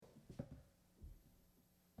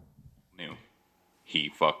He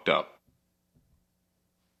fucked up.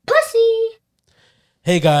 Pussy!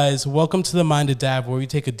 Hey guys, welcome to the Mind of Dav, where we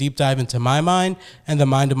take a deep dive into my mind and the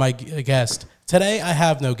mind of my guest. Today, I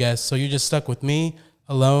have no guest, so you're just stuck with me,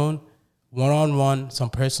 alone, one-on-one, some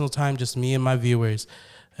personal time, just me and my viewers.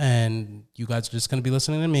 And you guys are just going to be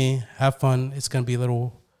listening to me. Have fun. It's going to be a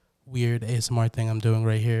little weird ASMR thing I'm doing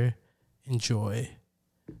right here. Enjoy.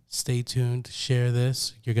 Stay tuned. Share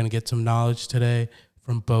this. You're going to get some knowledge today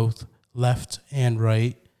from both left and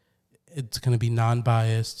right. It's going to be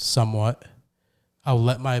non-biased somewhat. I'll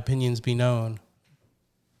let my opinions be known,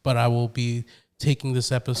 but I will be taking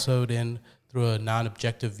this episode in through a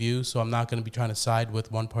non-objective view, so I'm not going to be trying to side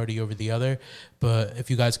with one party over the other. But if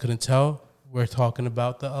you guys couldn't tell, we're talking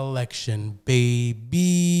about the election,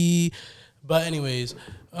 baby. But anyways,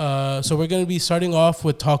 so we're going to be starting off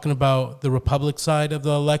with talking about the Republic side of the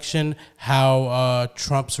election, how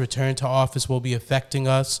Trump's return to office will be affecting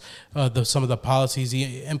us, some of the policies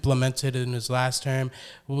he implemented in his last term,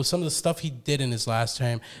 some of the stuff he did in his last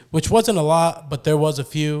term, which wasn't a lot, but there was a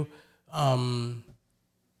few. And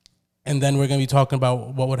then we're going to be talking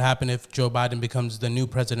about what would happen if Joe Biden becomes the new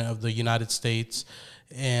president of the United States.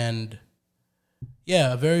 And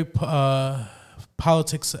yeah, a very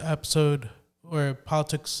politics episode, or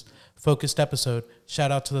politics-focused episode.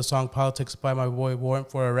 Shout out to the song Politics by my boy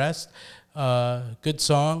Warrant for Arrest. Good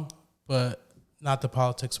song, but not the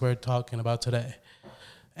politics we're talking about today.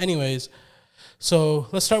 Anyways, so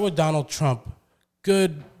let's start with Donald Trump.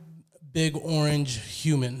 Good, big orange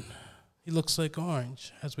human. He looks like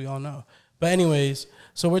orange, as we all know. But anyways,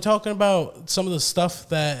 so we're talking about some of the stuff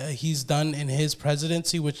that he's done in his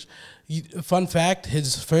presidency, which, fun fact,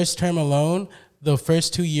 his first term alone, the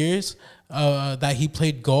first 2 years that he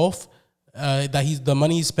played golf, the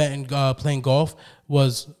money he spent in playing golf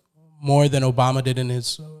was more than Obama did in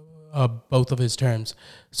his both of his terms.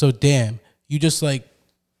 So damn, you just like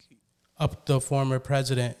upped the former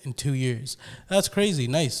president in 2 years. That's crazy.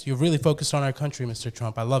 Nice. You're really focused on our country, Mr.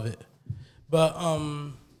 Trump. I love it. But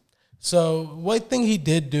so one thing he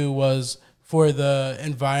did do was, for the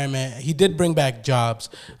environment, he did bring back jobs.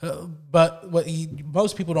 But what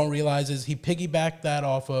most people don't realize is he piggybacked that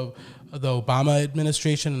off of the Obama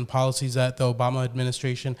administration and policies that the Obama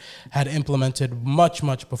administration had implemented much,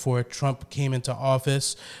 much before Trump came into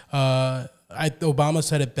office. Obama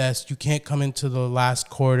said it best: you can't come into the last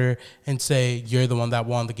quarter and say you're the one that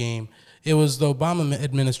won the game. It was the Obama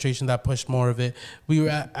administration that pushed more of it. We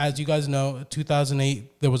were, as you guys know,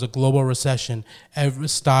 2008, there was a global recession. Every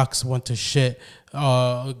stocks went to shit.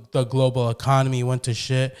 The global economy went to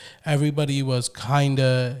shit. Everybody was kind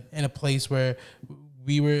of in a place where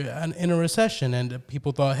we were in a recession, and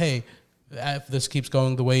people thought, hey, if this keeps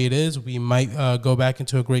going the way it is, we might go back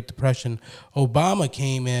into a Great Depression. Obama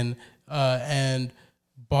came in and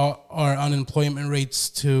brought our unemployment rates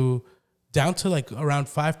down to like around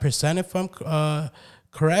 5%, if I'm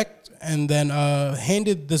correct, and then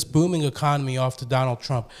handed this booming economy off to Donald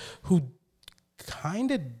Trump, who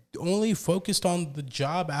kind of only focused on the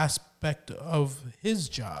job aspect of his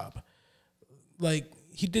job. Like,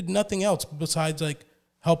 he did nothing else besides like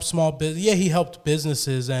help small business. Yeah, he helped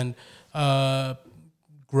businesses and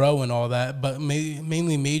grow and all that, but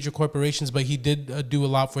mainly major corporations. But he did do a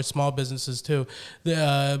lot for small businesses too.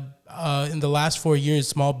 In the last 4 years,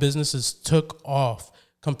 small businesses took off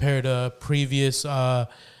compared to previous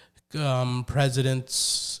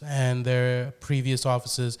presidents and their previous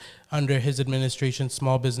offices. Under his administration,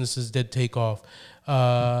 small businesses did take off.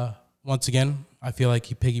 Once again, I feel like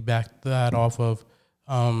he piggybacked that off of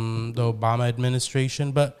the Obama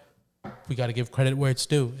administration, but we got to give credit where it's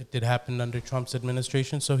due. It did happen under Trump's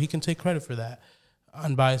administration, so he can take credit for that.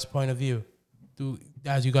 Unbiased point of view.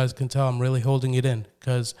 As you guys can tell, I'm really holding it in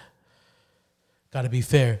because got to be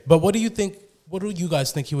fair. But what do you think? What do you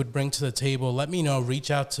guys think he would bring to the table? Let me know. Reach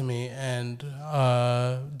out to me and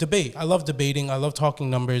debate. I love debating. I love talking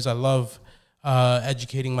numbers. I love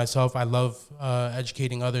educating myself. I love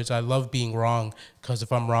educating others. I love being wrong, because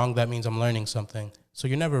if I'm wrong, that means I'm learning something. So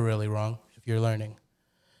you're never really wrong if you're learning.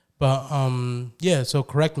 But yeah, so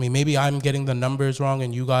correct me. Maybe I'm getting the numbers wrong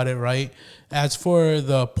and you got it right. As for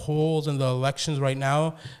the polls and the elections right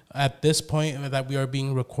now, at this point that we are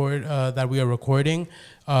recording,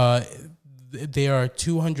 there are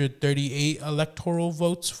 238 electoral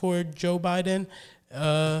votes for Joe Biden,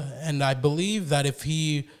 and I believe that if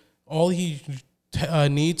all he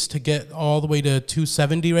needs to get all the way to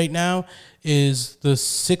 270 right now is the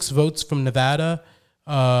 6 votes from Nevada,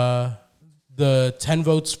 the 10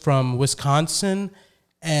 votes from Wisconsin,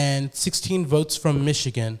 and 16 votes from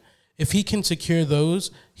Michigan. If he can secure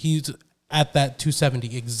those, he's at that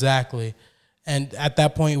 270 exactly. And at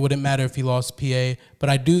that point, it wouldn't matter if he lost PA. But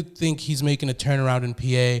I do think he's making a turnaround in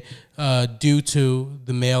PA due to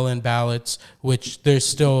the mail-in ballots, which there's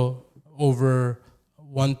still over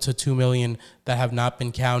 1 to 2 million that have not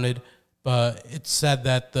been counted. But it's said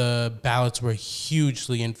that the ballots were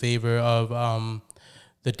hugely in favor of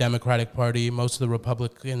the Democratic Party. Most of the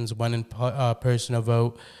Republicans went in person to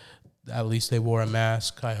vote. At least they wore a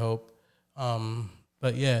mask, I hope.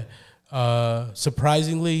 But yeah.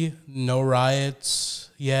 Surprisingly, no riots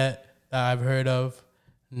yet that I've heard of.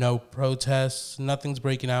 No protests. Nothing's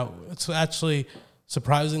breaking out. It's actually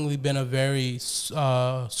surprisingly been a very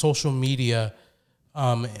social media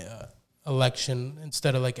election.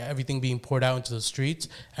 Instead of like everything being poured out into the streets,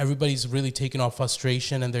 everybody's really taking off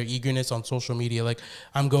frustration and their eagerness on social media. Like,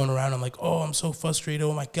 I'm going around, I'm like, oh, I'm so frustrated.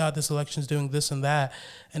 Oh my God, this election's doing this and that.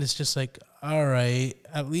 And it's just like, all right,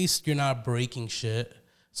 at least you're not breaking shit.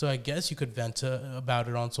 So I guess you could vent about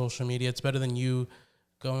it on social media. It's better than you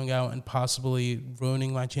going out and possibly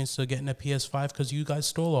ruining my chance to getting a PS5 because you guys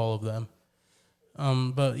stole all of them.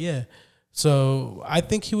 But yeah, so I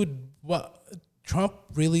think he would. What Trump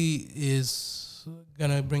really is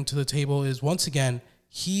gonna bring to the table is, once again,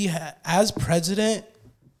 as president,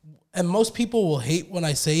 and most people will hate when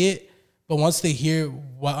I say it, but once they hear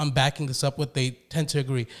what I'm backing this up with, they tend to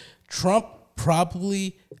agree. Trump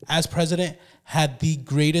probably, as president, had the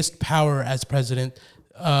greatest power as president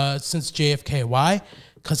since JFK. Why?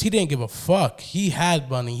 Because he didn't give a fuck. He had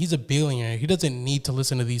money. He's a billionaire. He doesn't need to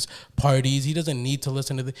listen to these parties. He doesn't need to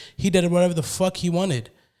listen to he did whatever the fuck he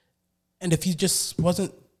wanted. And if he just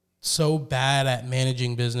wasn't so bad at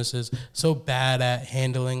managing businesses, so bad at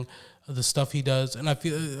handling the stuff he does, and I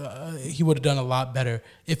feel he would have done a lot better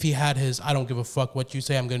if he had his I don't give a fuck what you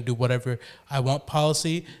say, I'm going to do whatever I want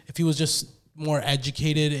policy. If he was just more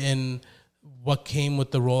educated in what came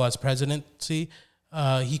with the role as presidency,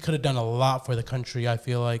 he could have done a lot for the country, I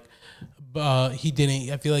feel like. He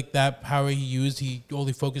didn't. I feel like that power he used, he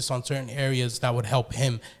only focused on certain areas that would help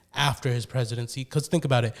him after his presidency. Because think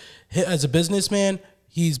about it. As a businessman,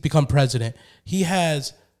 he's become president.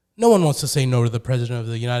 No one wants to say no to the president of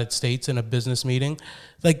the United States in a business meeting.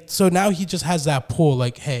 Like, so now he just has that pull,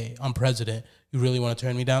 like, hey, I'm president. You really want to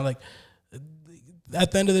turn me down? Like,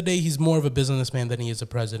 at the end of the day, he's more of a businessman than he is a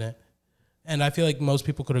president. And I feel like most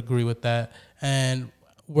people could agree with that. And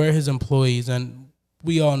we're his employees, and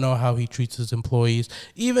we all know how he treats his employees.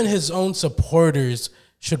 Even his own supporters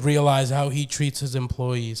should realize how he treats his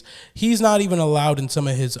employees. He's not even allowed in some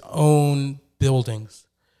of his own buildings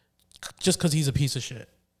just because he's a piece of shit.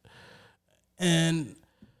 And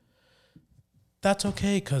that's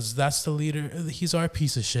okay, because that's the leader. He's our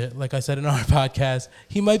piece of shit. Like I said in our podcast,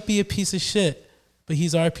 he might be a piece of shit, but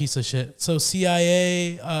he's our piece of shit. So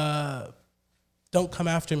CIA, don't come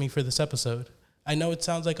after me for this episode. I know it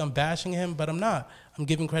sounds like I'm bashing him, but I'm not. I'm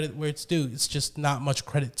giving credit where it's due. It's just not much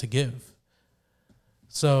credit to give.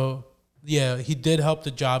 So, yeah, he did help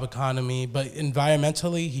the job economy, but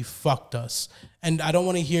environmentally, he fucked us. And I don't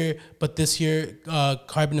want to hear, but this year,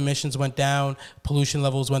 carbon emissions went down, pollution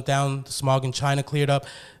levels went down, the smog in China cleared up.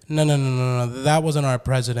 No. That wasn't our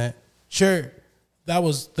president. Sure, that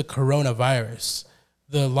was the coronavirus.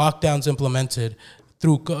 The lockdowns implemented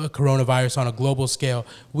through coronavirus on a global scale.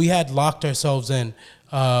 We had locked ourselves in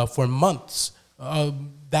for months.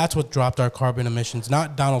 That's what dropped our carbon emissions,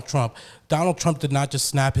 not Donald Trump. Donald Trump did not just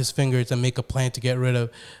snap his fingers and make a plan to get rid of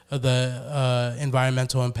the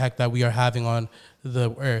environmental impact that we are having on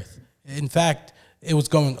the earth. In fact, it was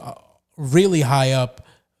going really high up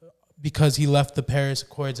because he left the Paris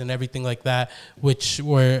Accords and everything like that,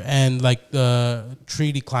 and like the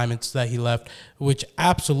treaty climates that he left, which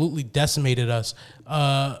absolutely decimated us.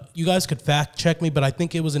 You guys could fact check me, but I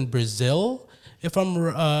think it was in Brazil, if I'm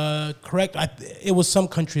correct. It was some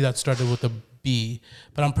country that started with a B,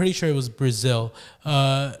 but I'm pretty sure it was Brazil.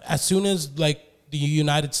 As soon as like the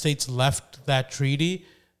United States left that treaty,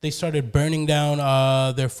 they started burning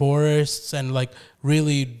down their forests and like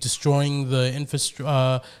really destroying the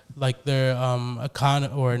infrastructure, like their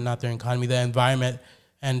the environment,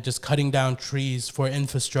 and just cutting down trees for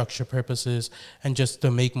infrastructure purposes and just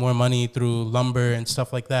to make more money through lumber and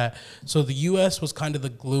stuff like that. So the U.S. was kind of the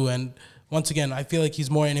glue. And once again, I feel like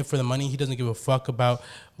he's more in it for the money. He doesn't give a fuck about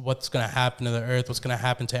what's going to happen to the earth, what's going to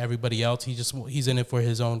happen to everybody else. He's in it for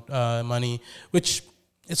his own money, which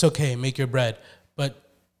it's okay, make your bread. But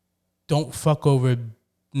don't fuck over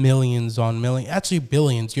millions on millions, actually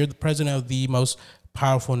billions. You're the president of the most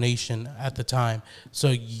powerful nation at the time.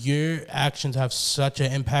 So your actions have such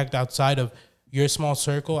an impact outside of your small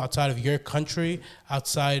circle, outside of your country,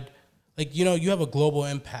 outside, like, you know, you have a global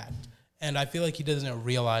impact. And I feel like he doesn't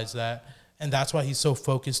realize that. and that's why he's so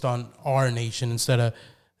focused on our nation instead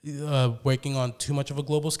of working on too much of a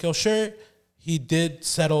global scale. Sure, he did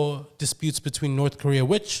settle disputes between North Korea,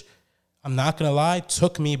 which I'm not gonna lie,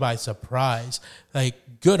 took me by surprise.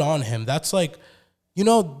 Like, good on him. That's like,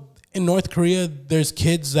 in North Korea, there's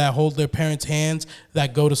kids that hold their parents' hands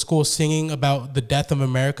that go to school singing about the death of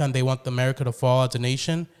America and they want America to fall as a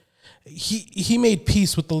nation. He made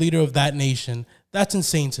peace with the leader of that nation. That's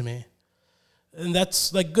insane to me. And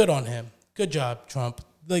that's like good on him. Good job, Trump.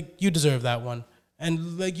 Like, you deserve that one.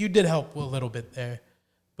 And like, you did help a little bit there.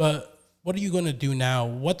 But what are you going to do now?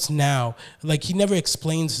 What's now? Like, he never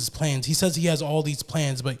explains his plans. He says he has all these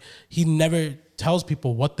plans, but he never tells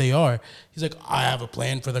people what they are. He's like, I have a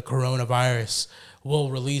plan for the coronavirus. We'll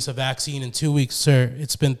release a vaccine in 2 weeks. Sir,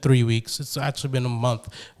 it's been 3 weeks. It's actually been a month.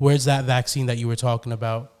 Where's that vaccine that you were talking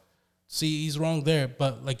about? See, he's wrong there,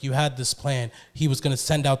 but like, you had this plan. He was going to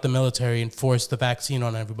send out the military and force the vaccine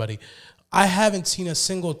on everybody. I haven't seen a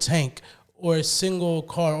single tank or a single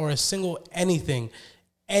car or a single anything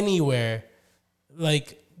anywhere.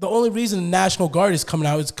 Like, the only reason the National Guard is coming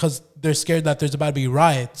out is because they're scared that there's about to be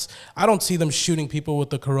riots. I don't see them shooting people with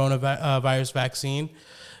the coronavirus vaccine.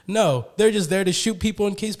 No, they're just there to shoot people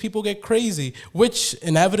in case people get crazy, which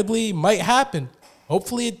inevitably might happen.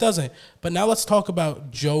 Hopefully it doesn't. But now let's talk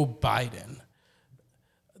about Joe Biden,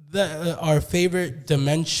 our favorite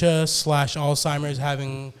dementia / Alzheimer's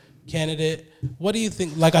having candidate. What do you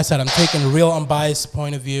think? Like I said, I'm taking a real unbiased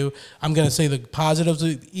point of view. I'm going to say the positives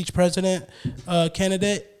of each president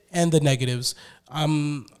candidate and the negatives.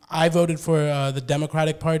 I voted for the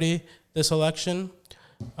Democratic Party this election.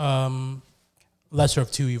 Lesser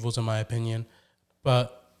of two evils, in my opinion.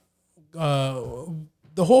 But the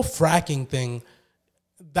whole fracking thing,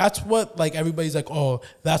 that's what, like, everybody's like, oh,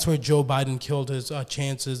 that's where Joe Biden killed his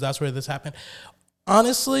chances. That's where this happened.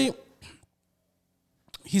 Honestly,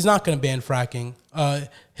 he's not going to ban fracking.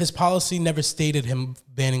 His policy never stated him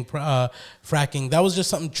banning fracking. That was just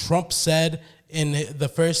something Trump said in the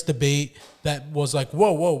first debate that was like,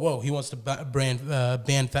 whoa. He wants to ban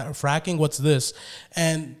fracking. What's this?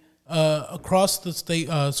 And across the state,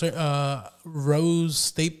 Rose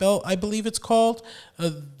State Belt, I believe it's called,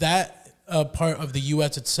 that part of the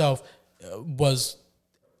U.S. itself was,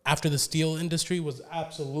 after the steel industry, was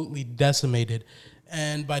absolutely decimated.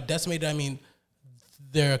 And by decimated, I mean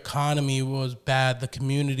their economy was bad. The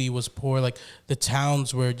community was poor. Like, the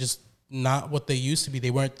towns were just not what they used to be.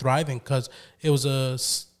 They weren't thriving because it was a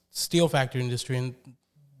steel factory industry, and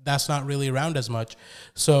that's not really around as much.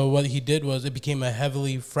 So what he did was it became a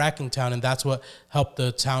heavily fracking town, and that's what helped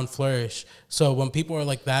the town flourish. So when people are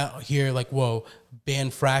like that here, like, whoa, ban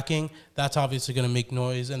fracking, that's obviously going to make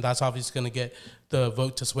noise, and that's obviously going to get the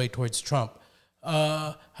vote to sway towards Trump.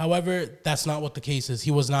 However, that's not what the case is.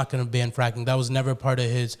 He was not going to ban fracking. That was never part of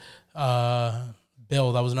his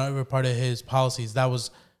bill. That was never part of his policies.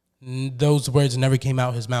 Those words never came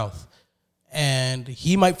out his mouth. And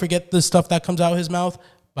he might forget the stuff that comes out his mouth,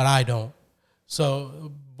 but I don't.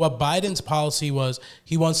 So what Biden's policy was,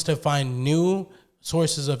 he wants to find new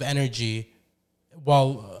sources of energy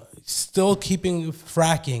while still keeping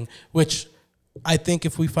fracking, which I think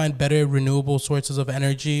if we find better renewable sources of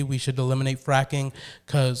energy, we should eliminate fracking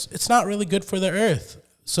because it's not really good for the earth.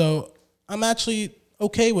 So I'm actually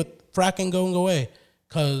okay with fracking going away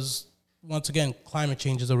because, once again, climate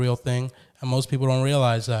change is a real thing, and most people don't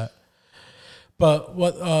realize that. But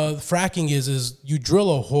what fracking is you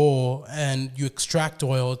drill a hole and you extract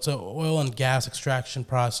oil. It's an oil and gas extraction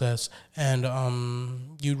process. And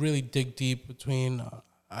you really dig deep between,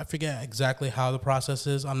 I forget exactly how the process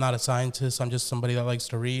is. I'm not a scientist. I'm just somebody that likes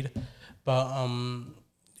to read. But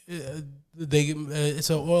it's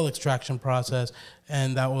an oil extraction process,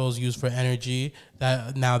 and that oil is used for energy.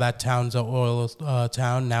 That town's an oil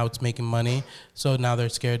town. Now it's making money, so now they're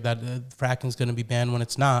scared that fracking is going to be banned when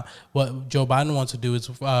it's not. What Joe Biden wants to do is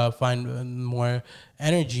find more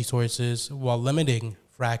energy sources while limiting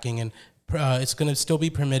fracking, and it's going to still be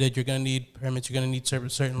permitted. You're going to need permits. You're going to need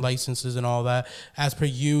certain licenses and all that, as per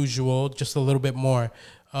usual, just a little bit more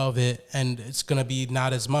of it, and it's going to be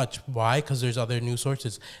not as much. Why? Because there's other new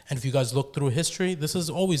sources. And if you guys look through history, this has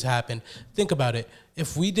always happened. Think about it.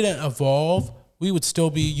 If we didn't evolve, we would still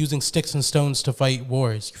be using sticks and stones to fight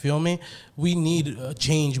wars. You feel me? We need a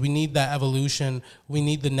change. We need that evolution. We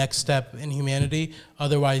need the next step in humanity.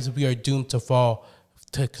 Otherwise, we are doomed to fall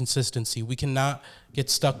to consistency. We cannot get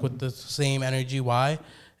stuck with the same energy. Why?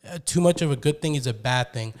 too much of a good thing is a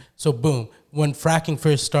bad thing. So boom, when fracking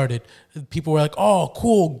first started, people were like, "Oh,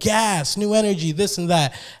 cool, gas, new energy, this and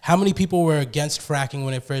that." How many people were against fracking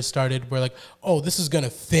when it first started? Were like, "Oh, this is gonna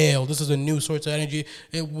fail. This is a new source of energy.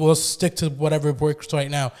 It will stick to whatever works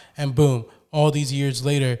right now." And boom, all these years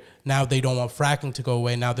later, now they don't want fracking to go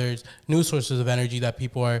away. Now there's new sources of energy that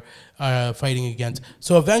people are fighting against.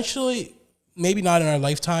 So eventually, maybe not in our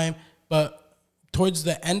lifetime, but towards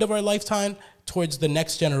the end of our lifetime, towards the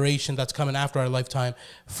next generation that's coming after our lifetime,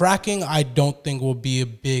 fracking, I don't think will be a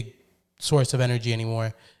big source of energy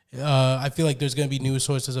anymore. I feel like there's going to be new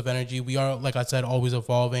sources of energy. We are, like I said, always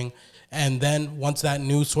evolving. And then once that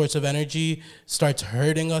new source of energy starts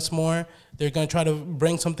hurting us more, they're going to try to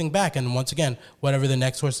bring something back. And once again, whatever the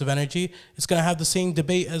next source of energy, it's going to have the same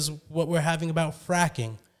debate as what we're having about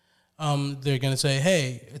fracking. They're going to say,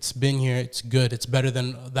 hey, it's been here, it's good, it's better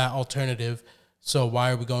than that alternative. So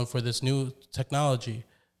why are we going for this new technology?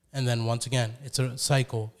 And then once again, it's a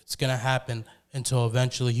cycle. It's going to happen until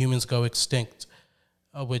eventually humans go extinct,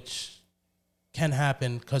 which can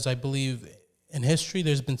happen because I believe in history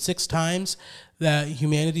there's been 6 times that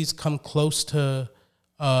humanity's come close to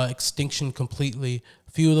extinction completely.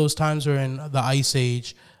 A few of those times were in the Ice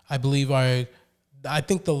Age. I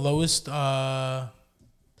think the lowest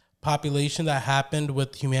population that happened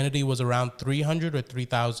with humanity was around 300 or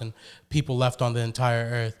 3,000 people left on the entire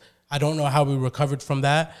Earth. I don't know how we recovered from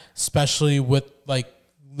that, especially with like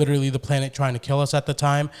literally the planet trying to kill us at the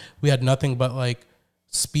time. We had nothing but like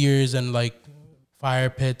spears and like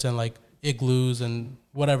fire pits and like igloos and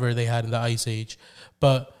whatever they had in the Ice Age.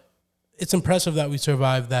 But it's impressive that we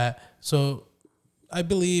survived that. So I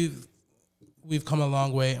believe we've come a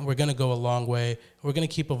long way and we're going to go a long way. We're going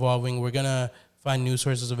to keep evolving. We're going to find new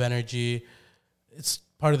sources of energy. It's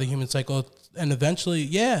part of the human cycle. And eventually,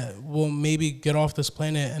 yeah, we'll maybe get off this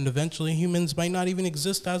planet and eventually humans might not even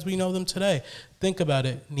exist as we know them today. Think about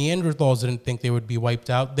it. Neanderthals didn't think they would be wiped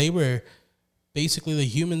out. They were basically the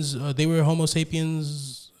humans. They were Homo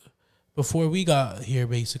sapiens before we got here,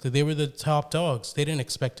 basically. They were the top dogs. They didn't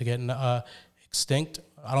expect to get extinct.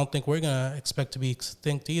 I don't think we're going to expect to be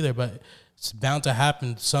extinct either, but it's bound to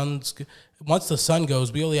happen. Once the sun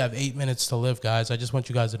goes, we only have 8 minutes to live, guys. I just want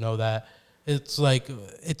you guys to know that. It's like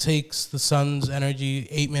it takes the sun's energy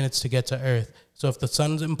 8 minutes to get to Earth. So if the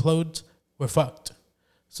sun implodes, we're fucked.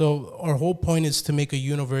 So our whole point is to make a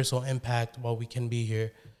universal impact while we can be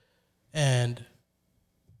here. And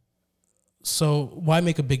so why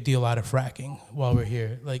make a big deal out of fracking while we're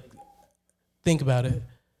here? Like, think about it.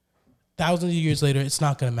 Thousands of years later, it's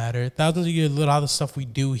not going to matter. Thousands of years, a lot of the stuff we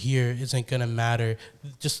do here isn't going to matter.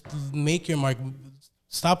 Just make your mark.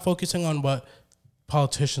 Stop focusing on what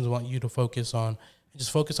politicians want you to focus on.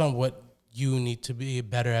 Just focus on what you need to be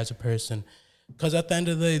better as a person. Because at the end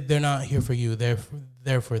of the day, they're not here for you.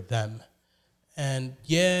 They're for them. And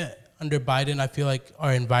yeah, under Biden, I feel like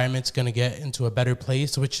our environment's going to get into a better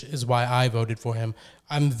place, which is why I voted for him.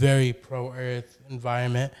 I'm very pro-earth,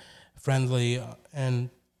 environment friendly, and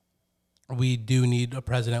we do need a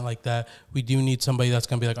president like that. We do need somebody that's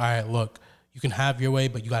going to be like, all right, look, you can have your way,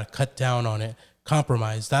 but you got to cut down on it.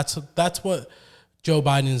 Compromise. That's what Joe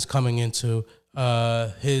Biden is coming into,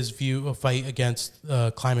 his view of fight against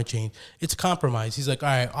climate change. It's compromise. He's like, all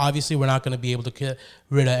right, obviously we're not going to be able to get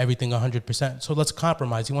rid of everything 100%. So let's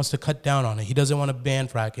compromise. He wants to cut down on it. He doesn't want to ban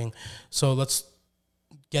fracking. So let's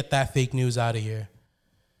get that fake news out of here.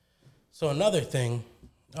 So another thing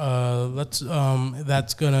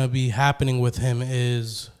that's gonna be happening with him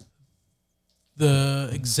is the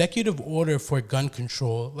executive order for gun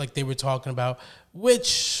control, like they were talking about,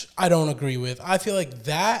 which I don't agree with. I feel like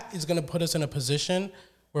that is gonna put us in a position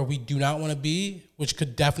where we do not want to be, which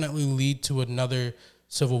could definitely lead to another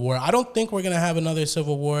civil war. I don't think we're gonna have another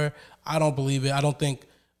civil war. I don't believe it. I don't think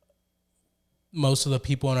most of the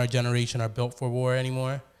people in our generation are built for war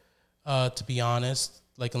anymore, to be honest.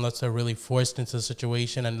 Like, unless they're really forced into the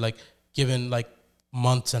situation and like given like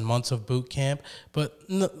months and months of boot camp. But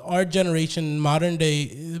our generation, modern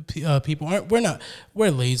day people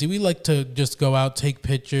we're lazy. We like to just go out, take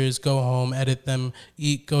pictures, go home, edit them,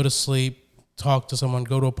 eat, go to sleep, talk to someone,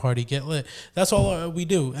 go to a party, get lit. That's all we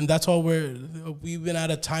do. And that's all we've been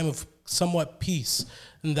at a time of somewhat peace.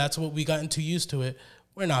 And that's what we gotten too used to it.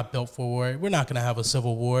 We're not built for war. We're not going to have a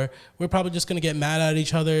civil war. We're probably just going to get mad at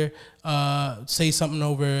each other, say something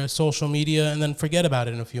over social media, and then forget about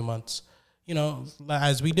it in a few months,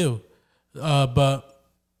 as we do. But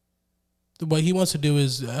what he wants to do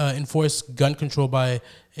is enforce gun control by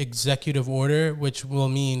executive order, which will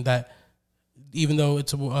mean that even though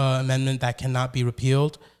it's an amendment that cannot be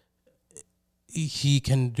repealed, he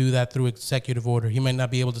can do that through executive order. He might not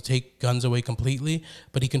be able to take guns away completely,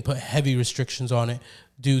 but he can put heavy restrictions on it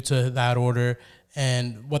due to that order.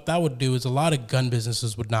 And what that would do is a lot of gun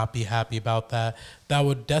businesses would not be happy about that. That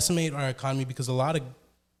would decimate our economy because a lot of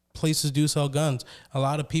places do sell guns. A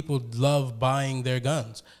lot of people love buying their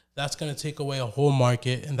guns. That's going to take away a whole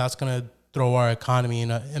market, and that's going to throw our economy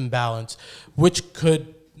in an imbalance, which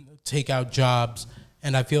could take out jobs.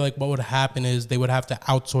 And I feel like what would happen is they would have to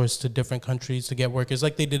outsource to different countries to get workers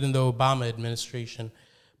like they did in the Obama administration.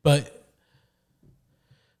 But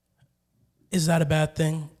is that a bad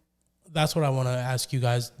thing? That's what I want to ask you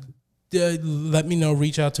guys. Let me know,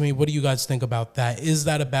 reach out to me. What do you guys think about that? Is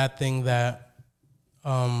that a bad thing that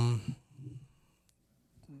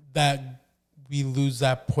that we lose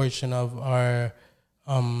that portion of our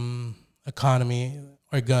economy,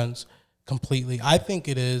 our guns, completely? I think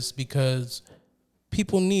it is, because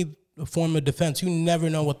people need a form of defense. You never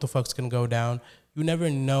know what the fuck's gonna go down. You never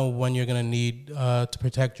know when you're gonna need to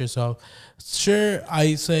protect yourself. Sure,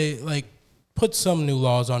 I say, like, put some new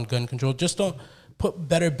laws on gun control. Just don't put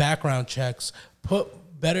better background checks, put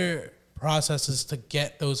better processes to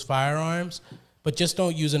get those firearms, but just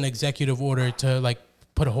don't use an executive order to, like,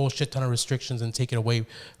 put a whole shit ton of restrictions and take it away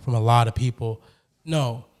from a lot of people.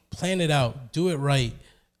 No, plan it out, do it right.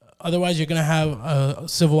 Otherwise, you're going to have a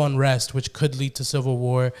civil unrest, which could lead to civil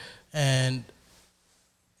war. And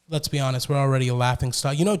let's be honest, we're already a laughing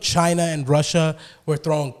stock. You know, China and Russia were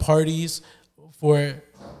throwing parties for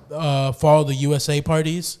all the USA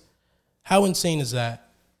parties. How insane is that?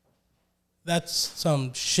 That's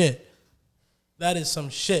some shit. That is some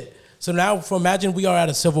shit. So now, imagine we are at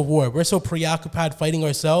a civil war. We're so preoccupied fighting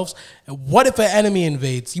ourselves. And what if an enemy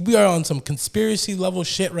invades? We are on some conspiracy level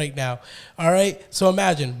shit right now. All right? So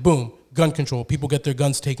imagine, boom, gun control. People get their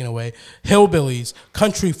guns taken away. Hillbillies,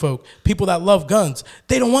 country folk, people that love guns,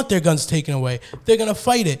 they don't want their guns taken away. They're going to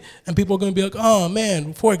fight it. And people are going to be like, oh,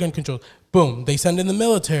 man, for gun control. Boom, they send in the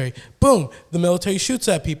military. Boom, the military shoots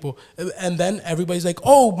at people. And then everybody's like,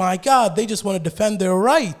 oh my God, they just want to defend their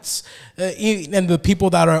rights. And the people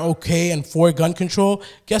that are okay and for gun control,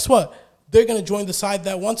 guess what? They're going to join the side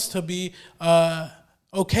that wants to be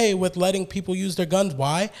okay with letting people use their guns.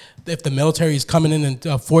 Why? If the military is coming in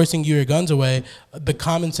and forcing your guns away, the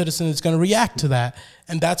common citizen is going to react to that.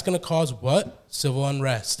 And that's going to cause what? Civil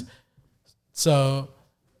unrest. So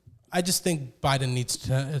I just think Biden needs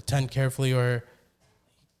to attend carefully, or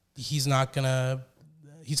he's going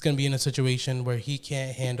to be in a situation where he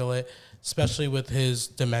can't handle it, especially with his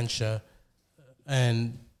dementia.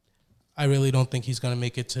 And I really don't think he's going to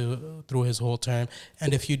make it through his whole term.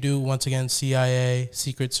 And if you do, once again, CIA,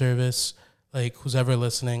 Secret Service, like, who's ever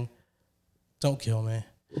listening, don't kill me.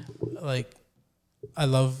 Like, I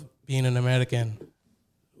love being an American.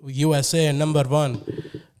 USA number one.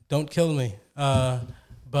 Don't kill me.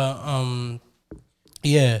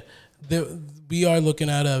 Yeah, we are looking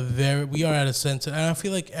at a sensitive, and I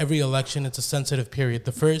feel like every election, it's a sensitive period.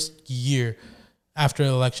 The first year after an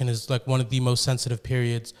election is like one of the most sensitive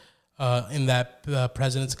periods in that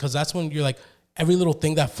presidency, because that's when you're like, every little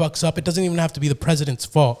thing that fucks up, it doesn't even have to be the president's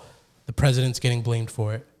fault. The president's getting blamed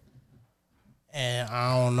for it. And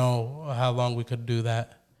I don't know how long we could do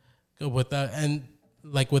that with that. And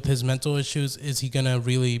like with his mental issues, is he going to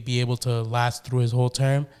really be able to last through his whole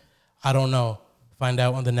term? I don't know. Find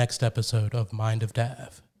out on the next episode of Mind of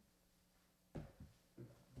Dav.